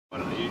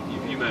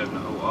You may have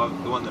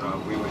known, the one that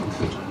we went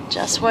to.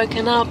 Just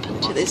woken up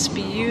to this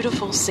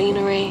beautiful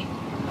scenery.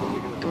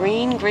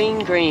 Green,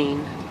 green, green.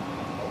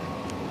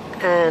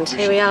 And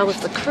here we are with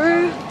the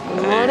crew.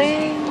 Good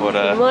morning.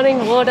 Water. Good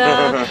morning, water.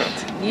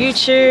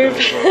 YouTube,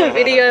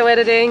 video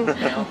editing.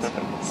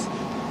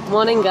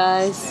 Morning,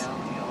 guys.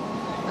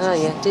 Oh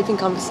yeah, deep in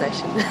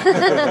conversation.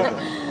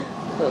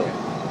 Cool.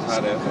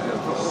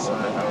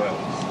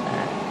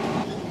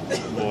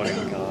 Good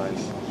morning,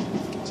 guys.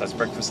 So it's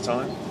breakfast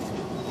time.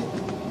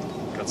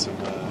 Got some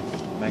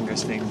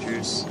mangosteen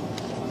juice.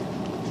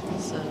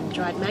 Some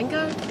dried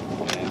mango.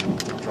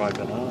 And dried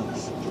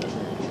bananas.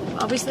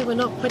 Obviously we're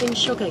not putting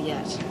sugar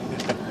yet.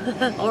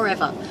 Or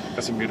ever.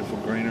 Got some beautiful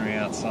greenery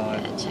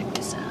outside. Yeah, check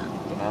this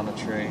out. Banana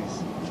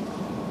trees.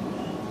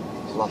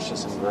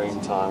 Luscious and green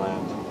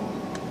Thailand.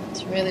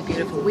 It's really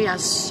beautiful. We are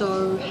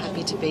so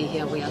happy to be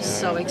here. We are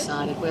so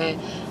excited. We're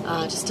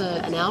just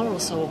an hour or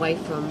so away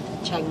from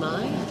Chiang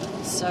Mai.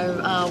 So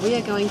we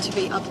are going to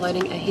be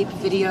uploading a heap of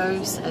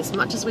videos as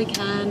much as we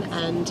can,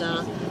 and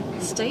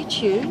stay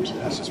tuned.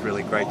 It's just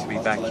really great to be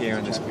back here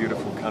in this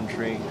beautiful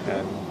country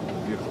and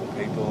beautiful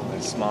people,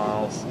 their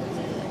smiles.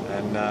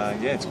 And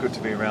yeah, it's good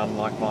to be around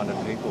like-minded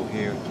people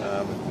here.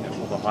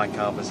 All the high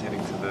carbers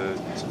heading to the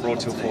Raw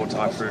Till 4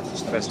 Thai Fruit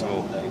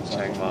Festival in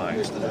Chiang Mai.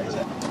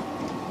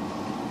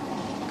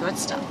 Good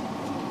stuff.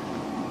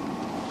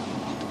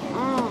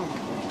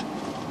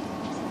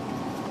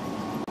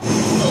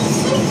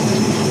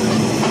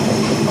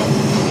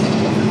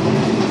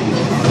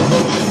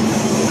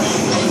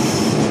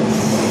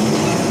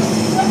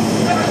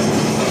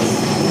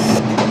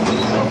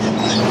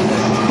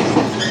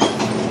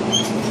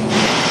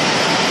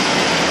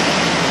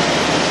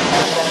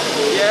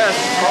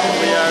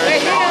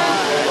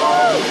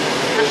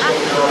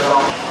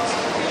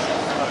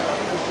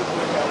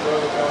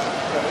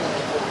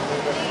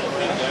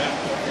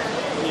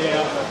 Yeah,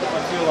 I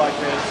feel like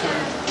there's two.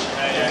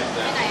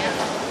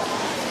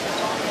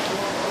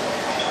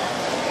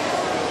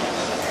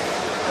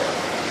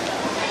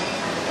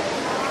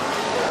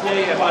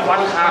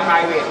 One car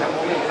private and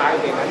only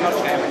private and not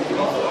sharing.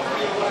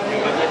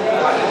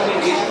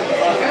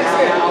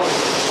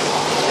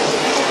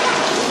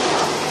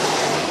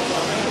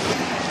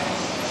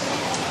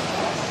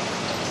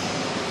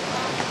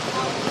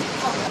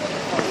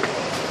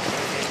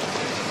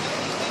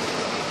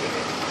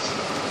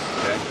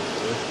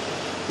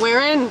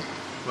 We're in.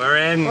 We're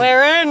in.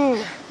 We're in.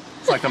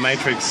 It's like the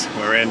Matrix.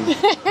 We're in.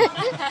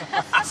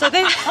 So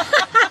this,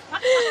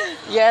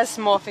 yes,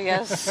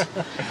 Morpheus.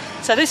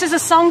 So this is a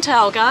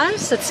songtail,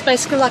 guys. It's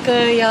basically like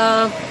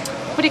a,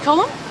 what do you call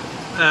them?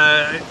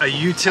 A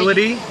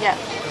utility. Yeah.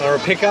 Or a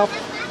pickup.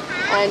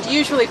 And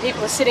usually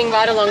people are sitting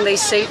right along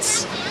these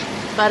seats,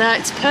 but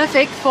it's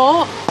perfect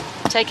for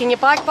taking your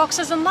bike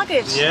boxes and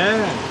luggage.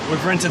 Yeah,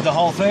 we've rented the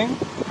whole thing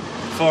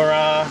for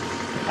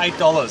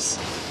 $8.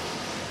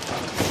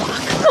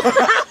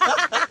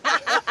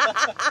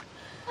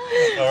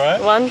 All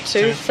right. 1,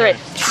 2, 3.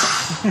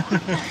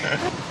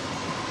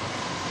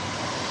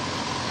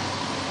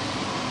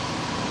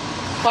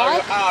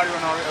 Bike. Are you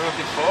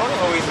looking for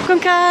or is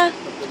Kunka.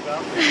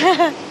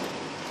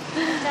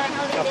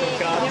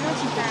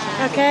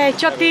 Okay,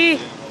 Chokdi.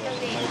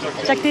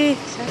 Chokdi.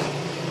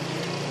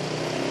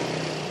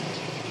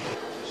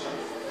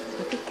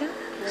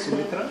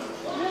 Sumitra.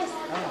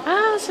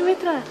 Ah,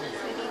 Sumitra.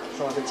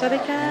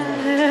 Sawadika.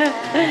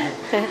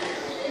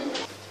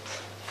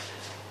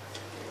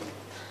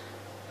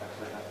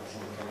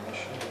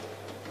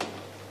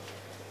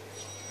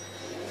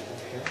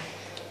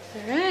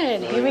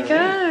 Alright, here we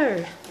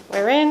go.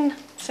 We're in,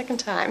 second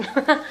time.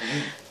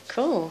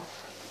 Cool.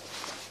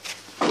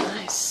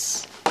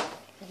 Nice.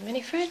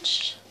 Mini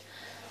fridge.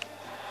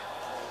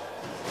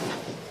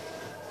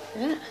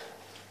 Yeah.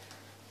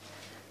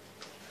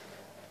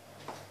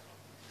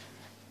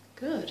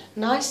 Good.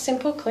 Nice,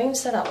 simple, clean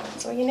setup.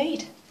 That's all you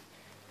need.